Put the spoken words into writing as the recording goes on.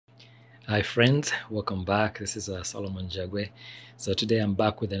Hi friends, welcome back. This is Solomon Jagwe. So today I'm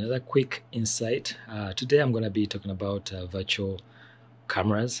back with another quick insight. Today I'm going to be talking about virtual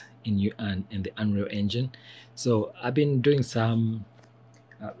cameras in the Unreal Engine. So I've been doing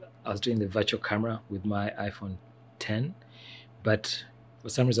I was doing the virtual camera with my iPhone 10, but for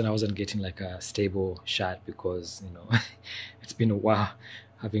some reason I wasn't getting like a stable shot because it's been a while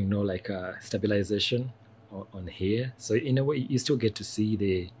having no stabilization on here. So in a way you still get to see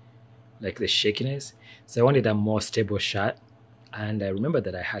the shakiness. So I wanted a more stable shot, and I remember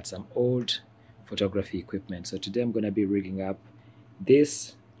that I had some old photography equipment. So today I'm going to be rigging up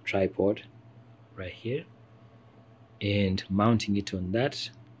this tripod right here and mounting it on that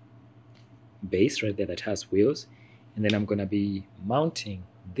base right there that has wheels, and then I'm going to be mounting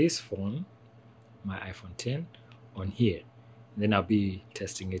this phone, my iPhone 10, on here, and then I'll be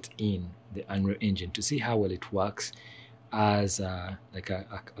testing it in the Unreal Engine to see how well it works as a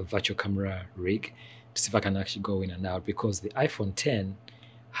virtual camera rig, to see if I can actually go in and out, because the iPhone 10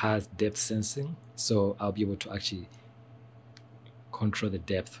 has depth sensing, so I'll be able to actually control the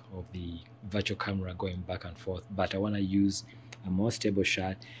depth of the virtual camera going back and forth. But I want to use a more stable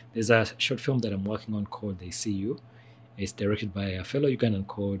shot. There's a short film that I'm working on called They See You. It's directed by a fellow Ugandan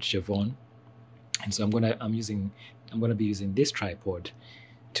called Siobhan, and so I'm gonna be using this tripod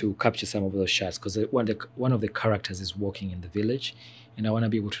to capture some of those shots, because one of the characters is walking in the village, and I want to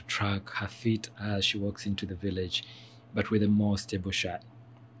be able to track her feet as she walks into the village, but with a more stable shot.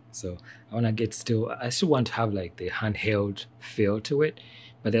 So I still want to have like the handheld feel to it,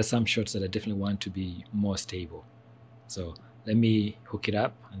 but there are some shots that I definitely want to be more stable. So let me hook it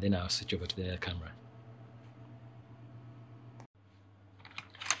up and then I'll switch over to the other camera.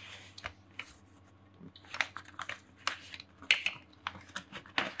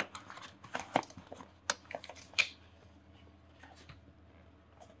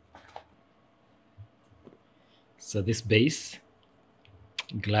 So this base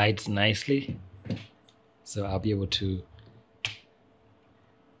glides nicely, so I'll be able to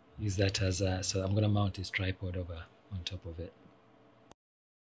use that as so I'm going to mount this tripod over on top of it.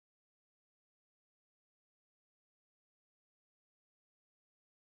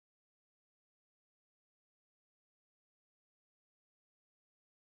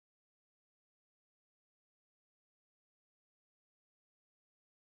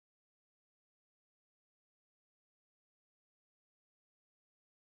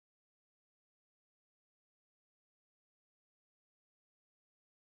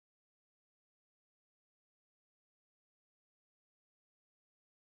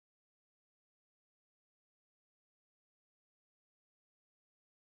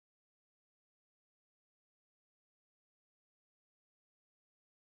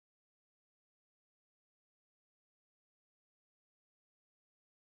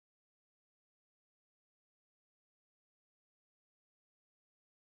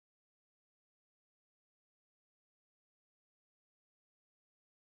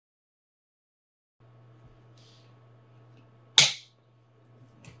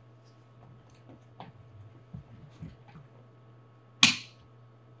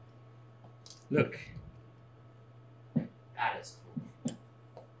 Look. That is cool.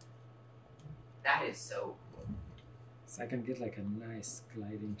 That is so cool. So I can get like a nice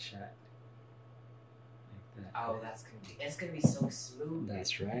gliding shot like that. Oh, it's gonna be so smooth.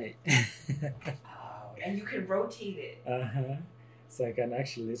 That's right. Oh, and you can rotate it. Uh-huh. So I can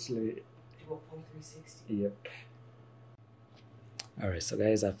actually literally Do a full 360. Yep. Alright, so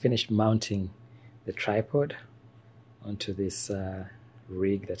guys, I finished mounting the tripod onto this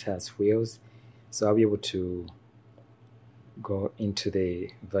rig that has wheels. So I'll be able to go into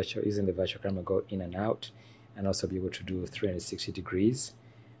using the virtual camera, go in and out, and also be able to do 360 degrees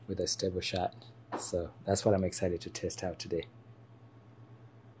with a stable shot. So that's what I'm excited to test out today.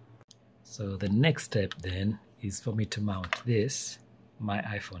 So the next step then is for me to mount my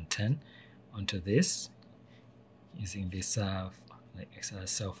iPhone 10, onto this using this cell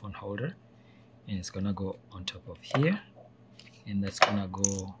phone holder, and it's gonna go on top of here, and that's gonna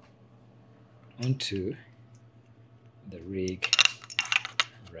go onto the rig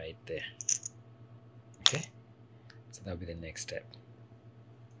right there. Okay, so that'll be the next step.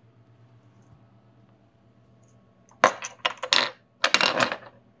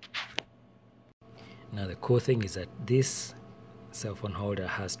 Now the cool thing is that this cell phone holder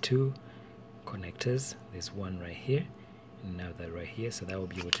has two connectors. There's one right here and another right here, so that will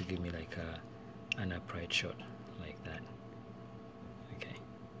be able to give me like an upright shot like that. Okay.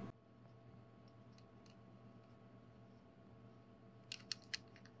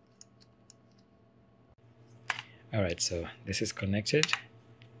 Alright, so this is connected,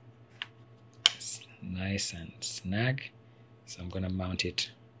 nice and snug. So I'm gonna mount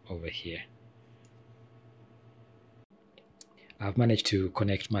it over here. I've managed to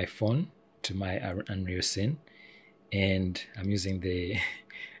connect my phone to my Unreal scene, and I'm using the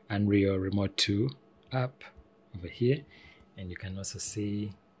Unreal Remote 2 app over here, and you can also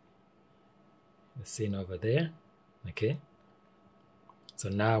see the scene over there. Okay, so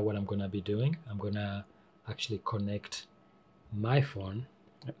now what I'm gonna be doing, I'm gonna actually connect my phone,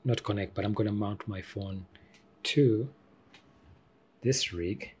 not connect, but I'm gonna mount my phone to this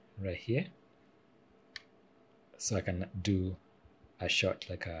rig right here, so I can do a shot,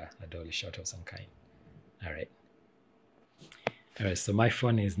 like a dolly shot of some kind. All right, so my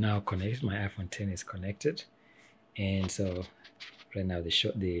phone is now connected. My iPhone 10 is connected, and so right now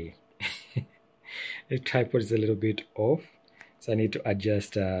the the tripod is a little bit off, so I need to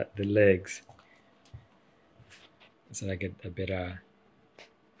adjust the legs so I get a better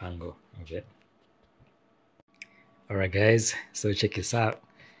angle of it. All right, guys, so check this out.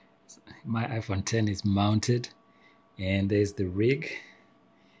 My iPhone 10 is mounted, and there's the rig,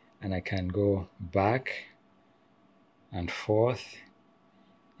 and I can go back and forth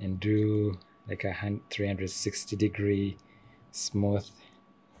and do like a 360-degree smooth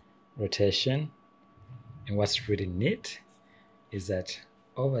rotation. And what's really neat is that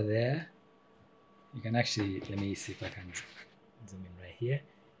over there you can actually, let me see if I can zoom in right here.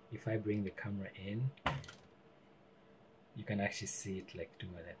 If I bring the camera in, you can actually see it like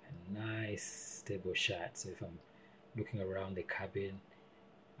doing a nice stable shot. So if I'm looking around the cabin,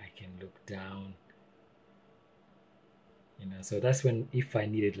 I can look down, you know. So that's when, if I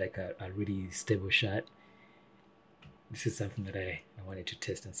needed like a really stable shot, this is something that I wanted to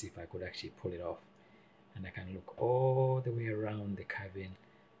test and see if I could actually pull it off. And I can look all the way around the cabin,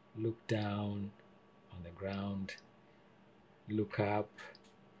 look down on the ground, look up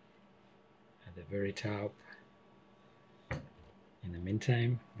at the very top. In the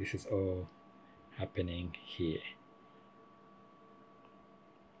meantime, this is all happening here.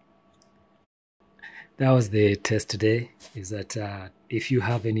 That was the test today, is that if you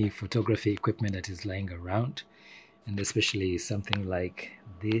have any photography equipment that is lying around, and especially something like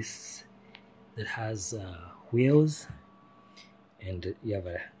this that has wheels, and you have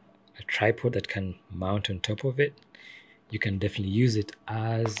a tripod that can mount on top of it, you can definitely use it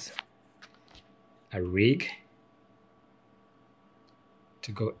as a rig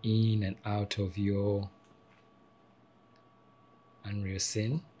to go in and out of your Unreal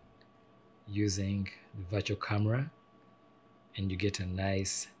scene using the virtual camera, and you get a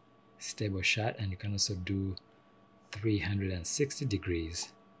nice stable shot. And you can also do 360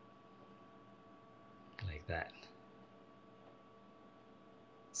 degrees like that.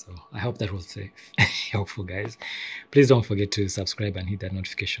 So I hope that was helpful, guys. Please don't forget to subscribe and hit that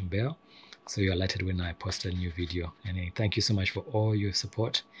notification bell so you're alerted when I post a new video. And thank you so much for all your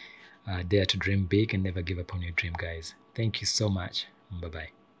support. Dare to dream big and never give up on your dream, guys. Thank you so much.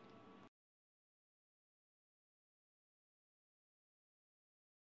 Bye-bye.